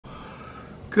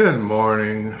Good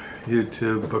morning,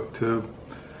 YouTube, BookTube.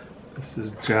 This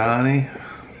is Johnny.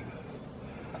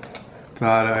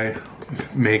 Thought I'd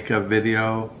make a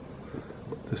video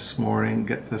this morning,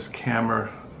 get this camera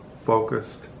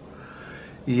focused.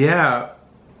 Yeah,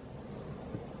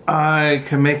 I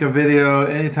can make a video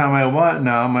anytime I want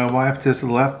now. My wife just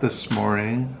left this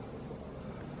morning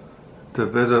to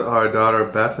visit our daughter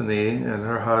Bethany and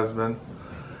her husband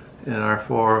and our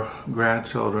 4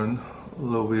 grandchildren.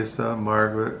 Louisa,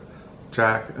 Margaret,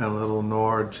 Jack, and little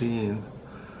Nora Jean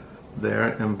there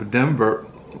in Denver.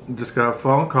 Just got a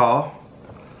phone call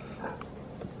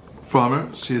from her.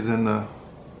 She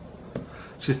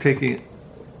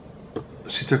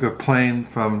took a plane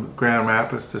from Grand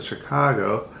Rapids to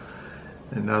Chicago,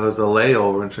 and now there's a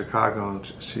layover in Chicago,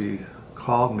 and she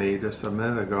called me just a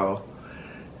minute ago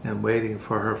and waiting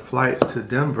for her flight to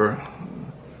Denver,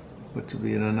 which will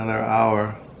be in another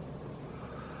hour.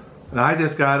 And I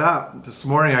just got up. This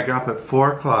morning I got up at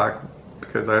 4 o'clock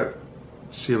because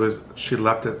she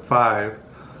left at 5,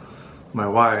 my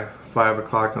wife, 5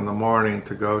 o'clock in the morning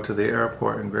to go to the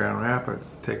airport in Grand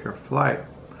Rapids to take her flight.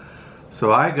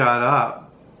 So I got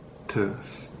up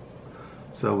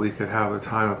so we could have a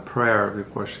time of prayer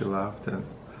before she left and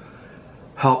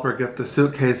help her get the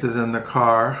suitcases in the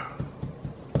car.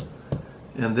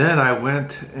 And then I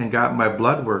went and got my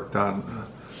blood work done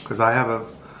because I have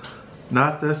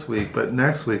not this week, but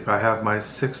next week I have my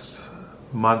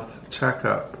 6-month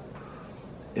checkup,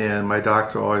 and my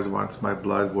doctor always wants my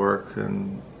blood work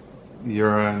and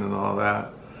urine and all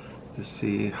that to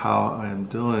see how I'm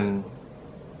doing.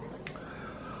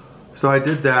 So I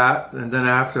did that, and then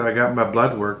after I got my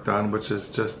blood work done, which is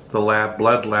just the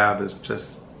blood lab is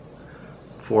just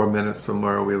 4 minutes from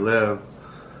where we live,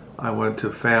 I went to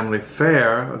Family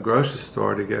Fare, a grocery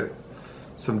store, to get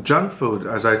some junk food.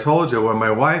 As I told you, when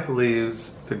my wife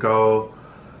leaves to go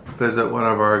visit one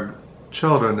of our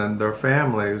children and their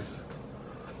families,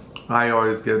 I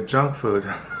always get junk food.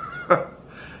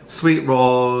 Sweet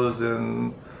rolls,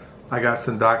 and I got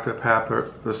some Dr.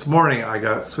 Pepper. This morning I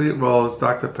got sweet rolls,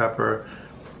 Dr. Pepper,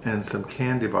 and some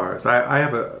candy bars. I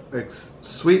have a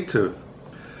sweet tooth.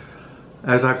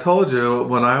 As I've told you,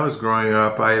 when I was growing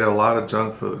up, I ate a lot of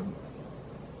junk food.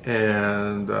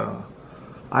 And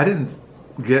I didn't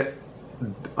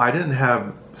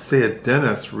see a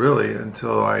dentist really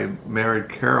until I married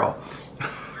Carol.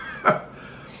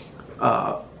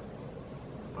 I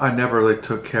never really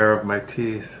took care of my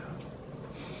teeth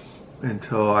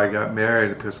until I got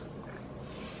married,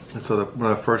 and so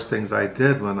one of the first things I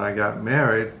did when I got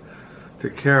married to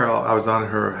Carol, I was on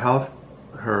her health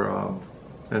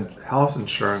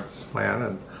insurance plan,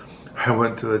 and I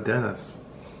went to a dentist.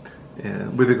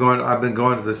 And I've been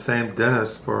going to the same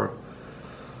dentist for,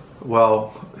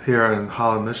 well, here in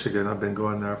Holland, Michigan, I've been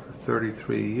going there for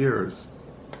 33 years.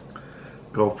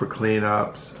 Go for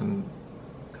cleanups and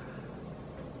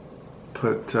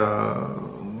put,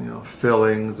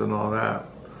 fillings and all that.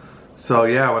 So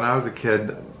yeah, when I was a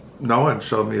kid, no one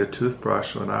showed me a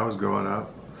toothbrush when I was growing up.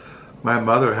 My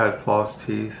mother had false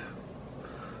teeth.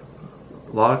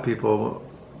 A lot of people,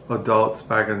 adults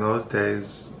back in those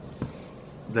days,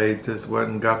 they just went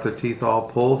and got their teeth all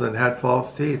pulled and had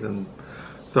false teeth, and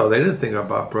so they didn't think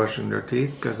about brushing their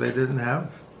teeth because they didn't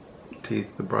have teeth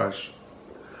to brush.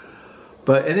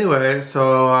 But anyway,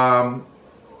 so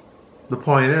the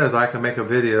point is I can make a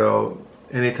video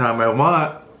anytime I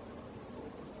want.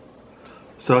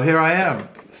 So here I am.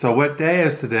 So what day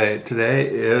is today? Today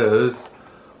is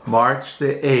March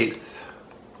the 8th.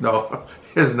 No,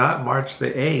 it is not March the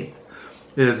 8th.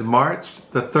 It is March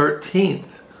the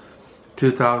 13th.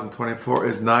 2024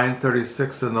 is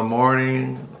 9:36 in the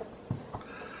morning.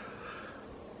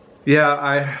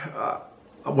 Yeah,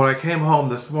 when I came home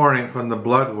this morning from the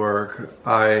blood work,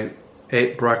 I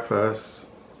ate breakfast.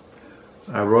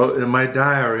 I wrote in my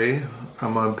diary,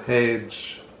 I'm on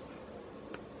page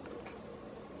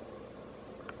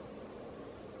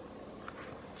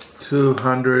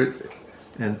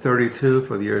 232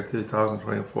 for the year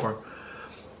 2024.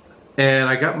 And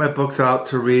I got my books out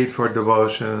to read for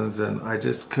devotions, and I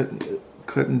just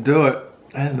couldn't do it.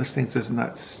 And this thing's just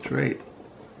not straight.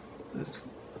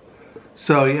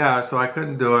 So yeah, so I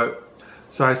couldn't do it.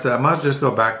 So I said, I might just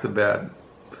go back to bed.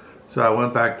 So I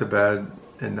went back to bed,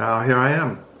 and now here I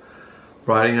am,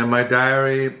 writing in my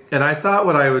diary. And I thought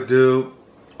what I would do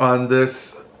on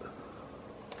this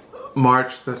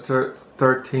March the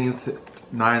 13th,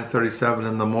 9:37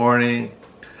 in the morning,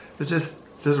 is just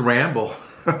ramble.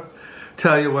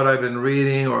 Tell you what I've been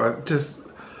reading, or just,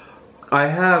 I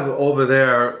have over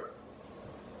that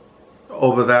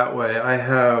way, I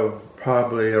have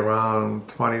probably around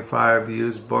 25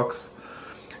 used books.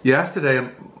 Yesterday,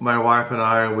 my wife and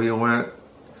I, we went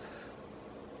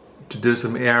to do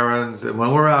some errands, and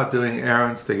when we're out doing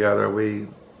errands together, we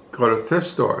go to thrift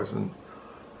stores, and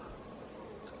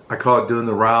I call it doing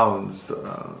the rounds.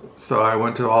 So I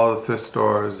went to all the thrift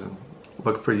stores and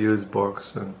looked for used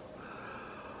books,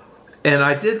 and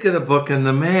I did get a book in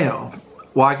the mail.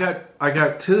 Well, I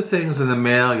got two things in the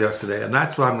mail yesterday, and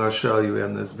that's what I'm going to show you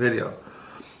in this video.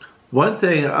 One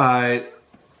thing I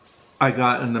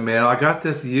got in the mail, I got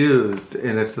this used,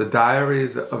 and it's the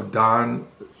Diaries of Don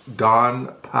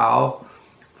Powell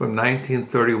from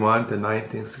 1931 to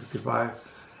 1965.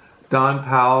 Don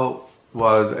Powell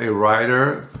was a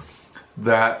writer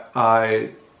that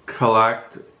I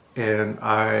collect, and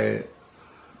I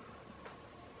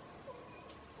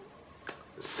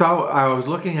was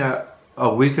looking at,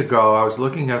 a week ago, I was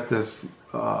looking at this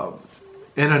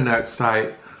internet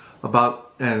site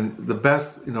about, and the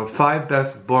best, 5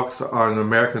 best books on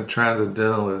American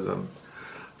Transcendentalism,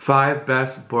 5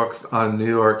 best books on New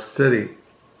York City.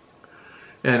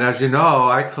 And as you know,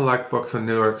 I collect books on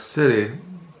New York City.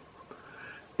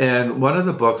 And one of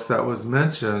the books that was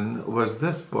mentioned was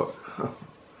this book.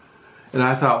 And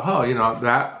I thought, oh,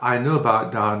 that I knew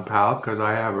about Don Powell because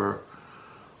I have her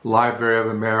Library of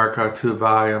America, 2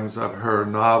 volumes of her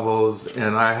novels.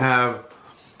 And I have,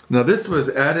 now this was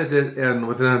edited and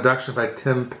with an introduction by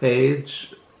Tim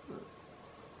Page.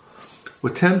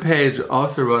 Well, Tim Page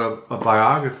also wrote a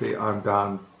biography on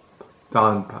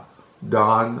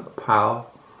Don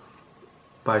Powell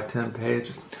by Tim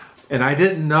Page. And I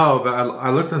didn't know, but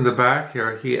I looked in the back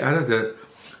here, he edited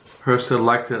her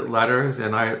selected letters,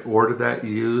 and I ordered that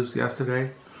used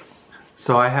yesterday.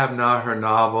 So I have now her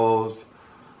novels,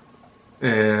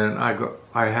 and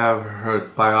I have her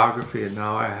biography, and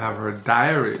now I have her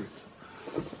diaries.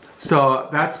 So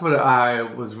that's what I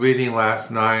was reading last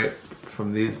night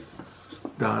from these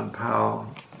Don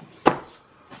Powell.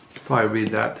 Probably read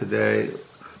that today.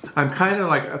 I'm kind of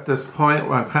like at this point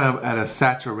where I'm kind of at a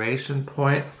saturation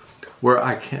point where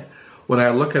I can't, when I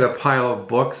look at a pile of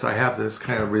books, I have this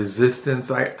kind of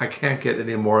resistance. I can't get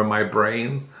any more in my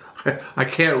brain. I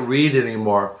can't read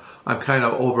anymore. I'm kind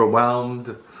of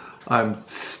overwhelmed. I'm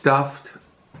stuffed.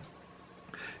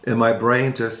 And my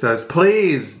brain just says,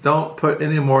 please don't put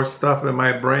any more stuff in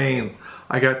my brain.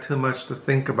 I got too much to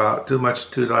think about, too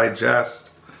much to digest.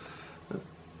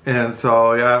 And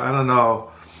so, yeah, I don't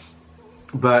know.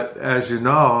 But as you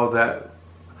know, that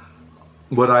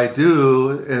what I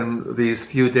do in these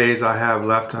few days I have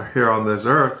left here on this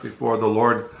earth before the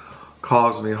Lord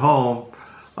calls me home,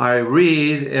 I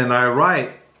read and I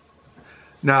write.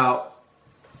 Now,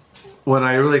 when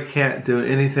I really can't do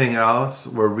anything else,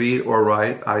 or read or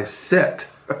write, I sit.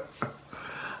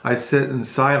 I sit in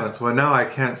silence. Well, now I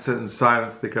can't sit in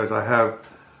silence because I have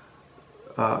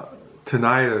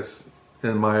tinnitus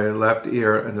in my left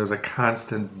ear, and there's a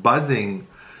constant buzzing,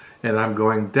 and I'm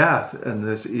going deaf in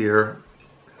this ear.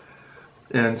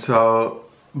 And so,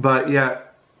 but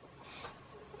yet,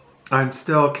 I'm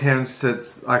still can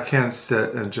sit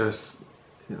and just,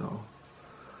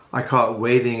 I call it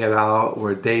waiting it out,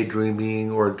 or daydreaming,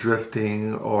 or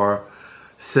drifting, or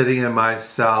sitting in my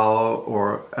cell,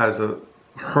 or as a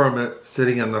hermit,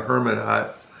 sitting in the hermit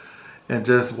hut, and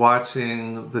just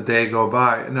watching the day go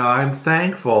by. Now, I'm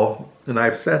thankful, and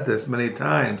I've said this many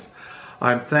times,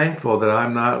 I'm thankful that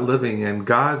I'm not living in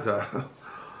Gaza,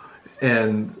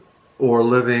 or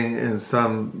living in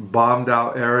some bombed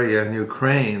out area in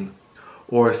Ukraine,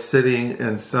 or sitting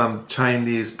in some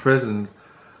Chinese prison,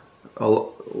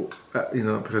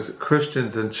 because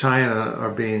Christians in China are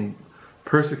being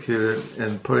persecuted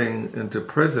and putting into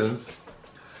prisons.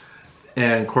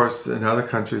 And of course, in other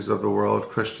countries of the world,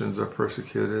 Christians are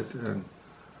persecuted and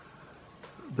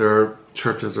their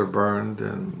churches are burned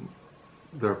and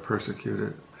they're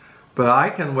persecuted. But I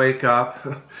can wake up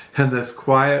in this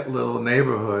quiet little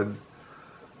neighborhood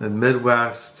in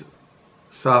Midwest,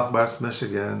 Southwest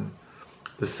Michigan.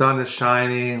 The sun is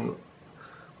shining.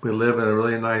 We live in a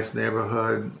really nice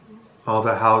neighborhood. All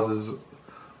the houses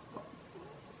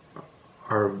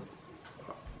are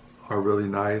really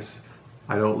nice.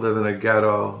 I don't live in a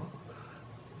ghetto.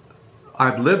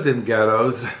 I've lived in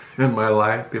ghettos in my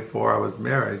life before I was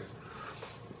married.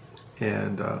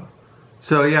 And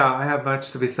so yeah, I have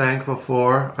much to be thankful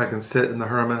for. I can sit in the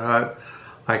hermit hut.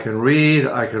 I can read,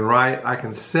 I can write, I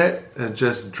can sit and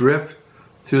just drift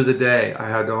through the day.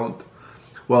 I don't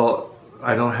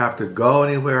have to go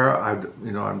anywhere.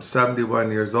 I'm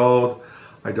 71 years old.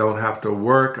 I don't have to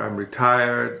work. I'm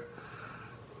retired.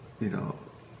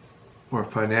 We're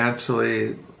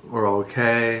financially, we're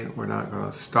okay. We're not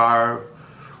going to starve.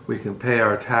 We can pay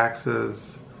our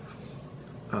taxes.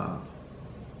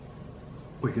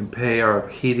 We can pay our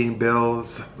heating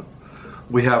bills.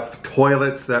 We have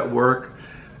toilets that work.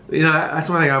 You know, that's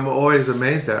one thing I'm always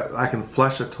amazed at. I can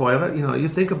flush a toilet. You know, you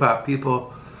think about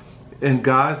people in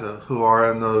Gaza who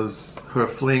are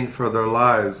fleeing for their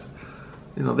lives.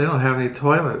 You know, they don't have any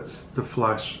toilets to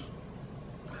flush.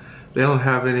 They don't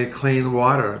have any clean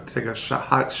water to take a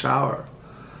hot shower.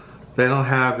 They don't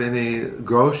have any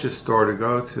grocery store to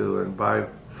go to and buy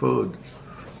food.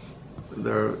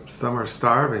 Some are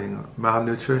starving,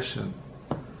 malnutrition.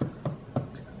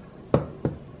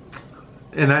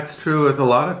 And that's true with a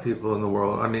lot of people in the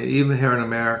world. I mean, even here in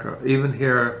America, even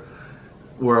here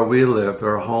where we live,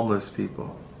 there are homeless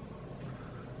people.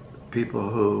 People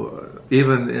who,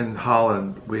 even in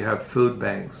Holland, we have food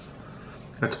banks.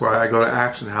 That's where I go to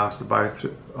Action House to buy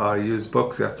used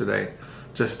books yesterday.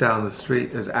 Just down the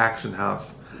street is Action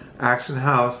House. Action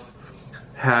House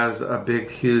has a big,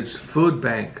 huge food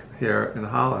bank here in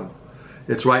Holland.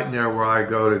 It's right near where I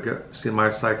go to see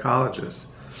my psychologist.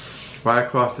 Right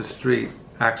across the street,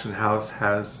 Action House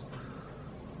has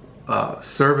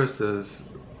services.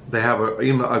 They have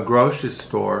even a grocery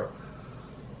store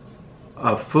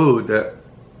of food that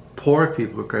poor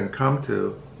people can come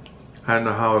to. I don't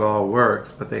know how it all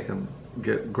works, but they can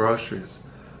get groceries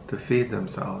to feed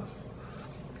themselves.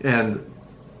 And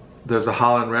there's a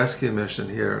Holland Rescue Mission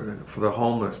here for the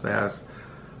homeless. They have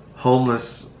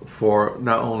homeless for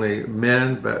not only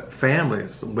men, but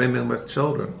families, women with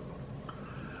children.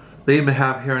 They even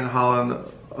have here in Holland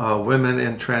women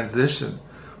in transition,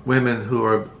 women who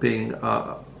are being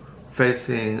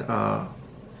facing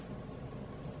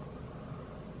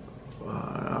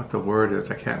what the word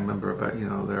is, I can't remember, but you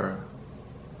know, their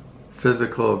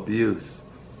physical abuse.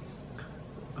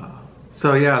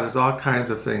 So yeah, there's all kinds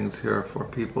of things here for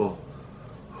people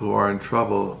who are in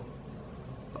trouble.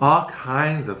 All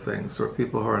kinds of things for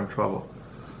people who are in trouble.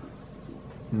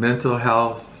 Mental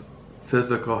health,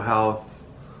 physical health,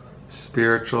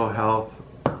 spiritual health.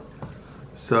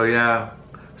 So yeah,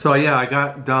 I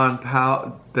got Don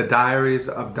Powell, the Diaries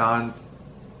of Don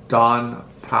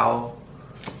Powell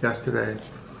yesterday.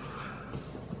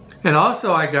 And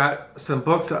also I got some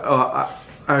books,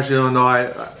 as you know,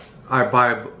 I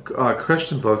buy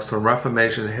Christian books from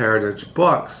Reformation Heritage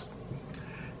Books.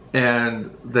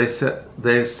 And they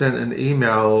sent an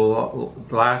email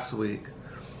last week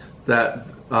that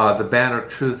the Banner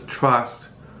Truth Trust,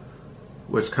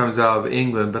 which comes out of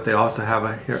England, but they also have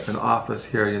an office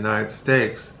here in the United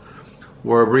States,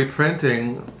 were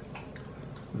reprinting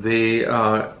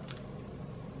the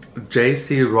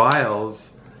J.C.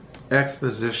 Ryle's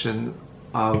exposition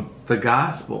of the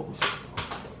Gospels.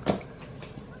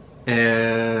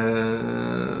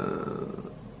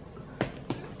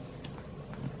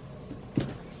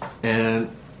 And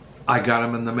I got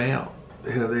them in the mail.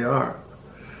 Here they are.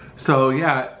 So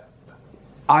yeah,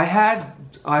 I had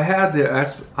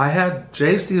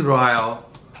J.C. Ryle.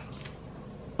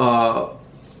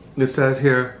 It says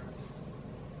here,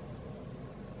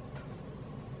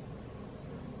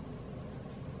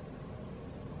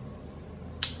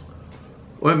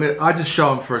 wait a minute, I'll just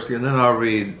show them first and then I'll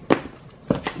read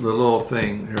the little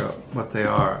thing here, what they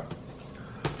are.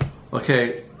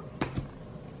 Okay,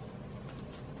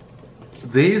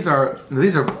 these are,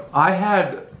 I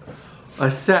had a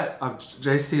set of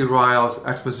J.C. Ryle's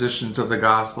expositions of the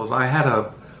Gospels. I had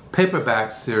a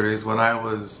paperback series when I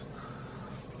was,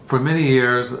 for many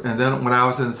years, and then when I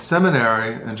was in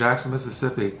seminary in Jackson,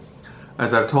 Mississippi,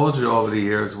 as I've told you over the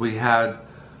years, we had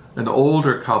an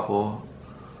older couple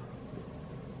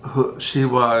who, she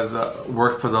was,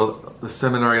 worked for the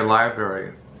seminary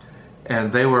library,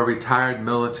 and they were retired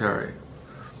military.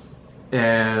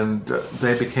 And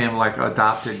they became like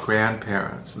adopted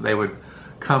grandparents. They would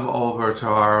come over to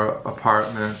our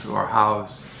apartment or our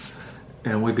house,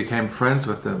 and we became friends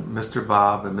with them, Mr.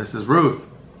 Bob and Mrs. Ruth.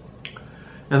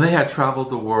 And they had traveled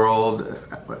the world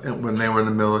when they were in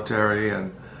the military,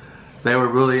 and they were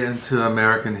really into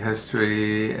American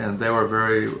history, and they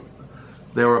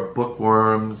were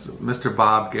bookworms. Mr.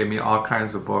 Bob gave me all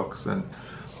kinds of books, and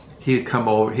he'd come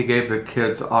over, he gave the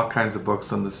kids all kinds of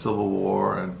books on the Civil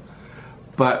War,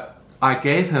 but I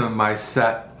gave him my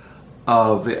set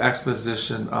of the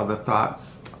exposition of the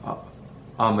thoughts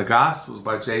on the Gospels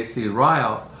by J.C.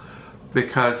 Ryle,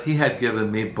 because he had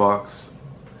given me books,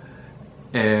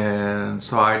 and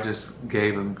so I just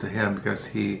gave them to him because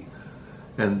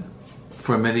and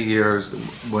for many years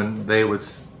when they would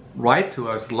write to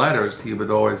us letters, he would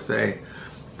always say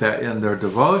that in their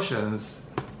devotions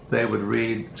they would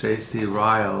read J.C.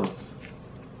 Ryle's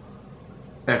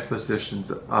expositions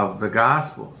of the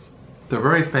Gospels. They're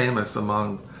very famous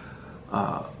among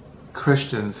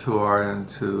Christians who are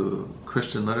into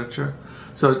Christian literature.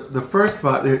 So the first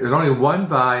volume, there's only one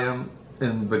volume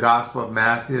in the Gospel of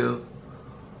Matthew,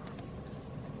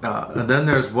 and then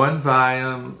there's one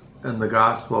volume in the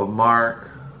Gospel of Mark.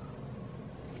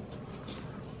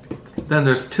 Then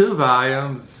there's 2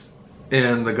 volumes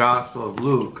in the Gospel of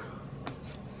Luke.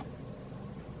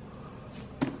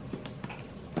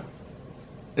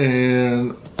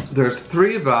 And there's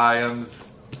 3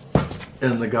 volumes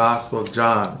in the Gospel of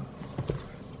John.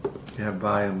 You have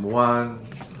volume 1.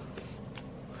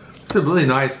 It's a really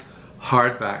nice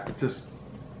hardback, just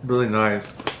really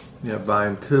nice. You have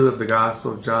volume 2 of the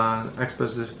Gospel of John,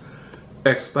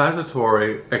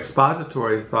 expository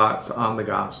thoughts on the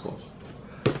Gospels.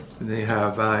 And then you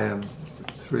have volume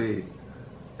 3,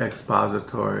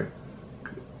 expository.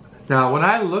 Now, when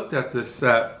I looked at this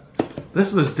set,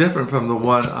 this was different from the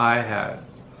one I had.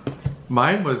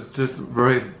 Mine was just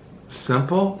very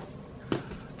simple.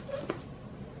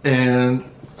 And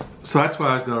so that's why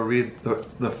I was going to read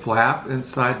the flap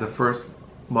inside the first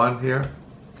one here.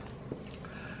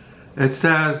 It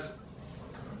says,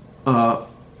 let's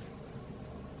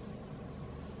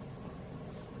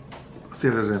see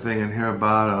if there's anything in here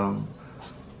about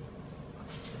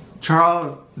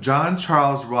John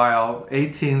Charles Ryle,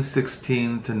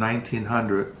 1816 to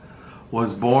 1900,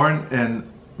 was born in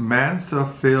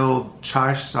Mansfield,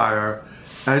 Cheshire,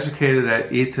 educated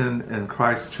at Eton and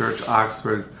Christ Church,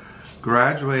 Oxford,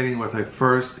 graduating with a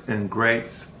first in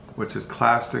Greats, which is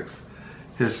classics.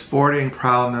 His sporting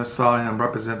prowess saw him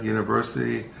represent the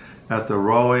university at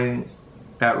rowing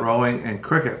and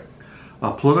cricket.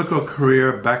 A political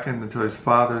career beckoned until his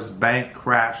father's bank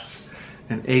crashed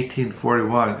in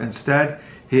 1841. Instead,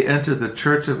 he entered the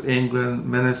Church of England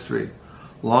ministry.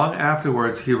 Long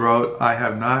afterwards, he wrote, "I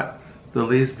have not the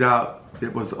least doubt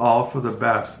it was all for the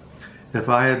best. If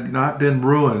I had not been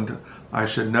ruined, I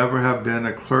should never have been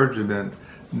a clergyman,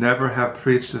 never have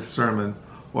preached a sermon,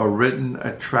 or written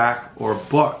a tract or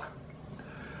book."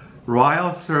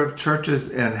 Ryle served churches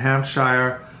in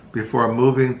Hampshire before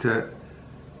moving to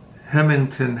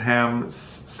Hemingtonham,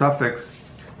 Suffolk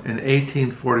in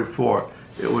 1844.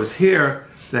 It was here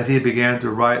that he began to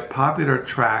write popular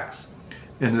tracts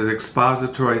in his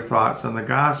expository thoughts on the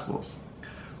Gospels.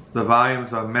 The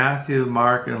volumes of Matthew,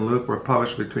 Mark, and Luke were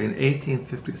published between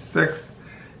 1856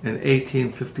 and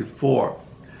 1854.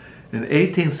 In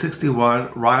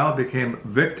 1861, Ryle became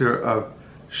victor of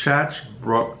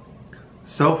Shatbrook,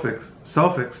 Suffolk,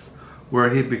 where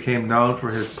he became known for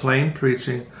his plain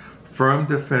preaching, firm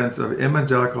defense of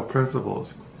evangelical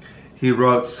principles. He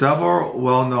wrote several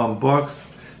well-known books,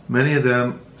 many of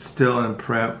them still in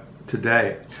print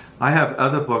today. I have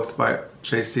other books by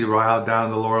J.C. Ryle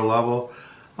down the lower level.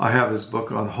 I have his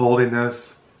book on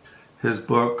holiness, his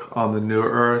book on the new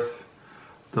earth,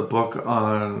 the book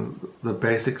on the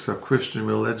basics of Christian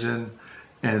religion,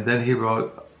 and then he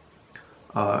wrote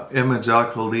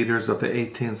Evangelical Leaders of the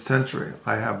 18th Century.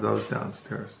 I have those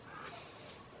downstairs.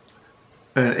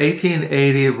 In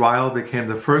 1880, Ryle became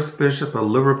the first bishop of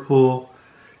Liverpool.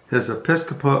 His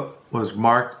episcopate was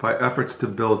marked by efforts to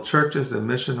build churches and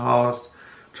mission halls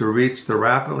to reach the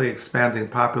rapidly expanding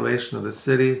population of the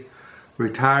city.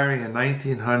 Retiring in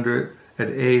 1900 at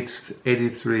age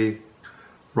 83,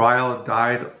 Ryle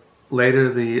died later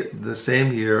the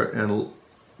same year in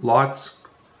Lowestoft,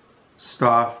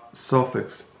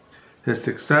 Suffolk. His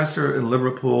successor in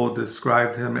Liverpool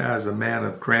described him as a man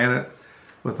of granite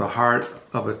with the heart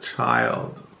of a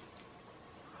child.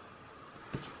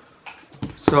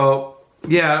 So,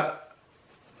 yeah,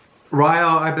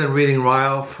 Ryle, I've been reading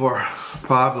Ryle for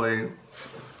probably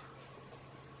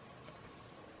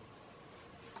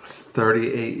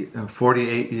 38 and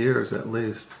 48 years at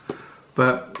least.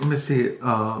 But let me see.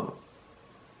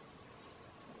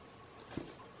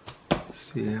 Let's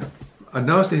see. I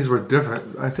noticed these were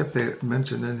different. I think they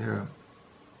mentioned in here.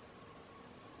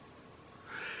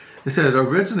 It said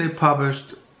originally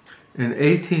published in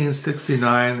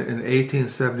 1869 and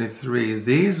 1873.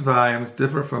 These volumes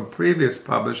differ from previous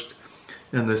published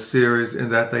in the series in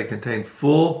that they contain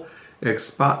full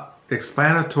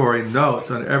explanatory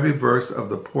notes on every verse of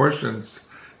the portions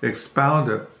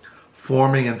expounded,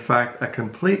 forming in fact a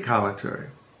complete commentary.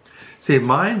 See,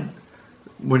 mine,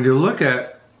 when you look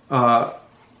at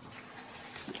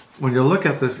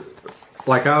this,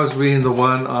 like I was reading the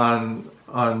one on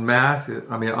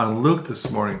Luke this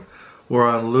morning. We're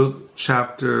on Luke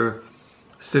chapter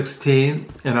 16,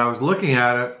 and I was looking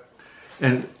at it,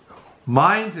 and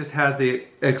mine just had the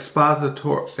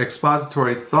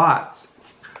expository thoughts,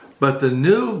 but the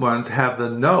new ones have the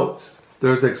notes.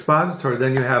 There's the expository,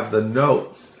 then you have the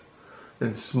notes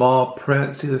in small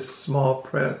print. See this small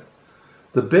print?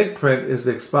 the big print is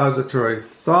the expository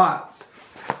thoughts.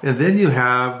 And then you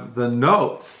have the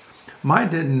notes. Mine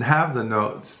didn't have the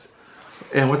notes.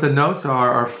 And what the notes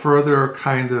are further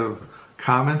kind of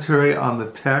commentary on the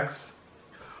text,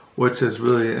 which is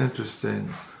really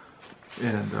interesting.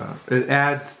 And it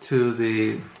adds to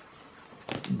the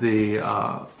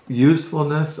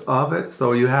usefulness of it.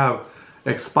 So you have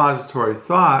expository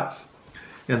thoughts,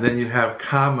 and then you have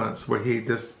comments where he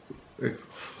just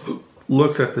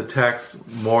looks at the text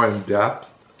more in depth,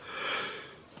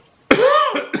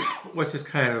 which is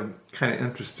kind of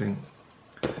interesting.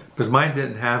 Because mine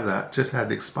didn't have that, just had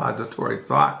the expository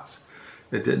thoughts.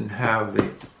 It didn't have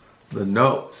the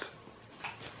notes.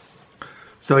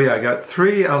 So yeah, I got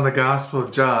 3 on the Gospel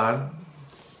of John.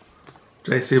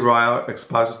 J.C. Ryle,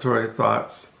 expository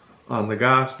thoughts on the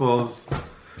Gospels.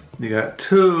 You got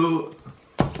 2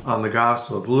 on the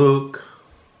Gospel of Luke.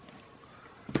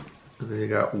 And then you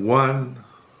got 1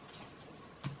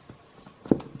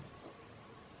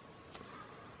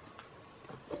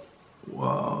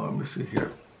 well, let me see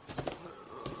here.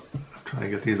 I'm trying to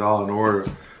get these all in order.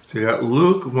 So you got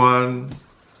Luke 1,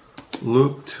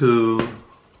 Luke 2,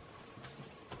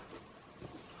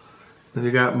 then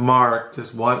you got Mark,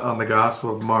 just 1 on the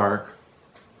Gospel of Mark.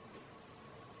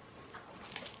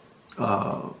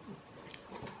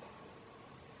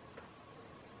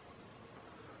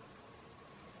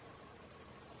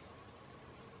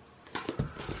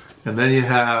 And then you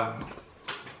have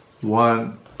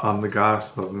 1 on the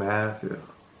Gospel of Matthew.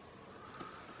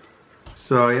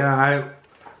 So yeah,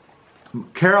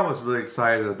 Carol was really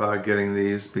excited about getting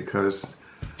these because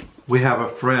we have a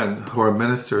friend who are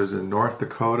ministers in North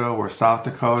Dakota or South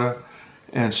Dakota,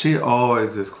 and she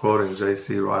always is quoting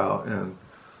J.C. Ryle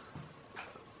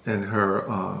in her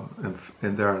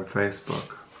in there on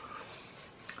Facebook.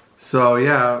 So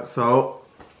yeah,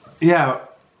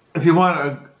 if you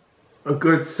want a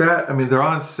good set, I mean, they're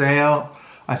on sale.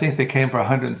 I think they came for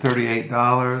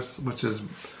 $138, which is,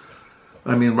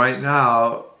 I mean, right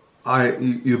now,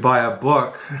 you buy a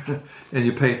book and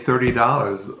you pay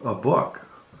 $30 a book.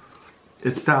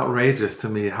 It's outrageous to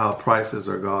me how prices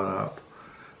are going up.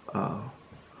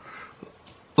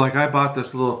 Like I bought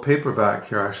this little paperback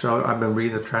here. I've been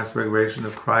reading The Transfiguration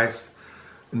of Christ,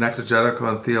 an Exegetical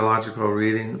and Theological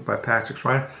reading by Patrick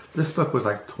Schreiner. This book was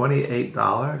like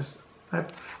 $28.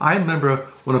 I remember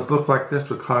when a book like this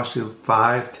would cost you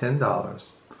 $5, $10,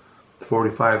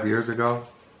 45 years ago.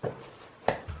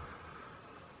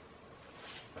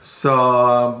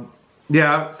 So,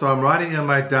 yeah, so I'm writing in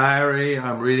my diary.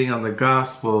 I'm reading on the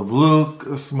Gospel of Luke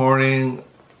this morning,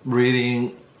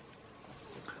 reading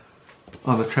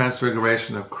on the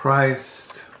Transfiguration of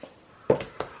Christ.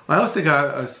 I also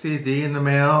got a CD in the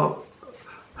mail.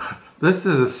 This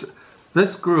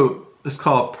group is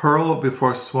called Pearls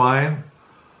Before Swine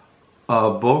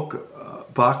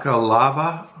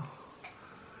Balaklava.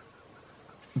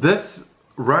 This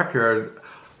record,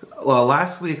 well,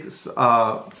 last week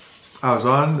I was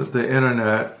on the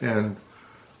internet and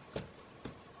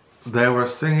they were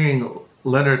singing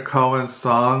Leonard Cohen's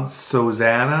song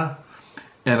Suzanne,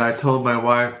 and I told my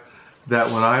wife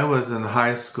that when I was in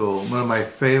high school, one of my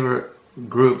favorite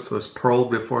groups was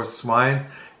Pearls Before Swine,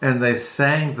 and they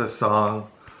sang the song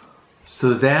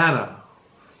Suzanne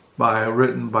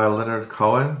written by Leonard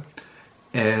Cohen,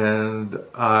 and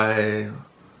I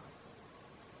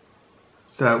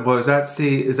said, well, is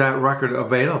that record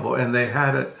available? And they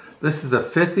had it. This is the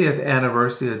 50th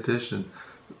anniversary edition.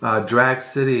 Drag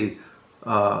City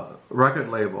record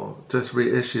label just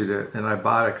reissued it, and I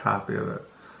bought a copy of it.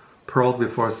 Pearls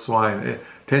Before Swine. It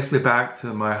takes me back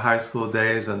to my high school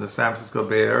days in the San Francisco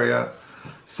Bay Area,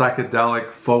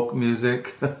 psychedelic folk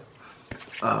music.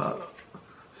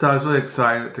 So I was really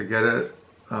excited to get it.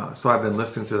 So I've been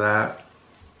listening to that.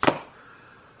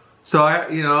 So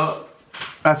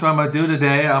that's what I'm gonna do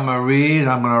today. I'm gonna read,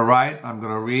 I'm gonna write, I'm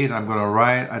gonna read, I'm gonna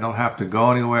write. I don't have to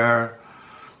go anywhere.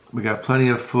 We got plenty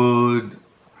of food.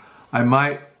 I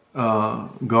might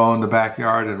go in the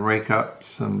backyard and rake up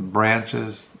some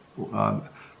branches.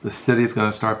 The city's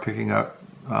gonna start picking up,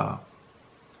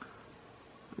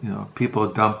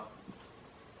 people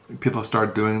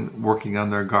start working on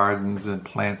their gardens and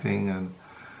planting and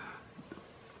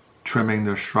trimming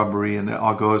their shrubbery, and it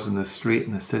all goes in the street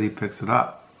and the city picks it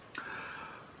up.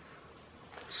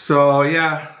 So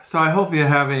yeah, so I hope you're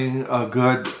having a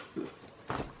good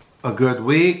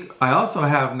week. I also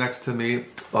have next to me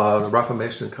the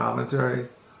Reformation commentary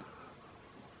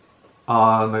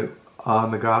on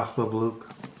the Gospel of Luke.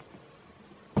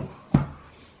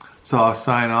 So I'll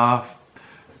sign off.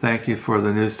 Thank you for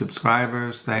the new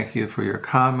subscribers. Thank you for your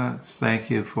comments. Thank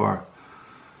you for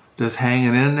just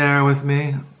hanging in there with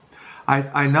me.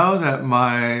 I know that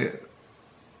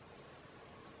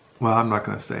well, I'm not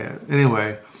going to say it.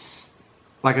 Anyway,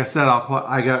 like I said,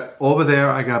 I got over there,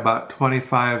 I got about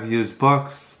 25 used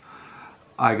books.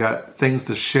 I got things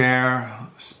to share,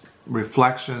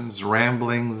 reflections,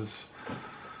 ramblings,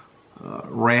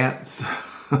 rants.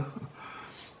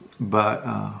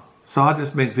 But, so I'll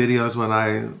just make videos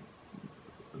when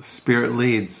Spirit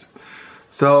leads.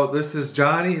 So this is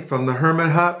Johnny from the Hermit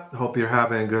Hut. Hope you're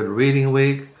having a good reading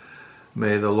week.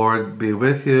 May the Lord be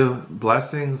with you.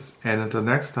 Blessings. And until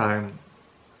next time,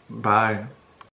 bye.